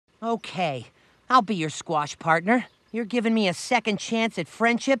Okay, I'll be your squash partner. You're giving me a second chance at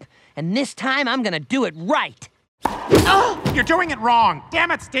friendship, and this time I'm gonna do it right. You're doing it wrong.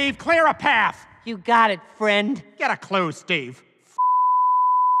 Damn it, Steve, clear a path. You got it, friend. Get a clue, Steve.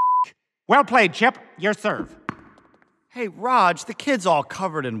 Well played, Chip. Your serve. Hey, Raj, the kid's all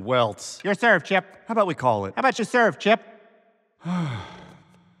covered in welts. Your serve, Chip. How about we call it? How about your serve, Chip?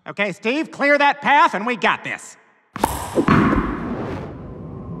 Okay, Steve, clear that path and we got this.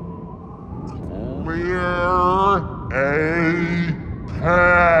 Clear a path.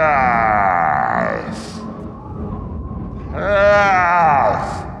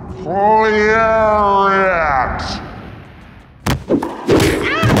 Path. Clear it.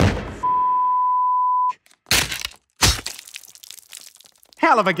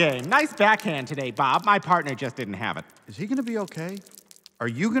 Hell of a game. Nice backhand today, Bob. My partner just didn't have it. Is he gonna be okay? Are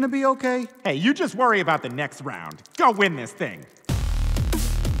you gonna be okay? Hey, you just worry about the next round. Go win this thing.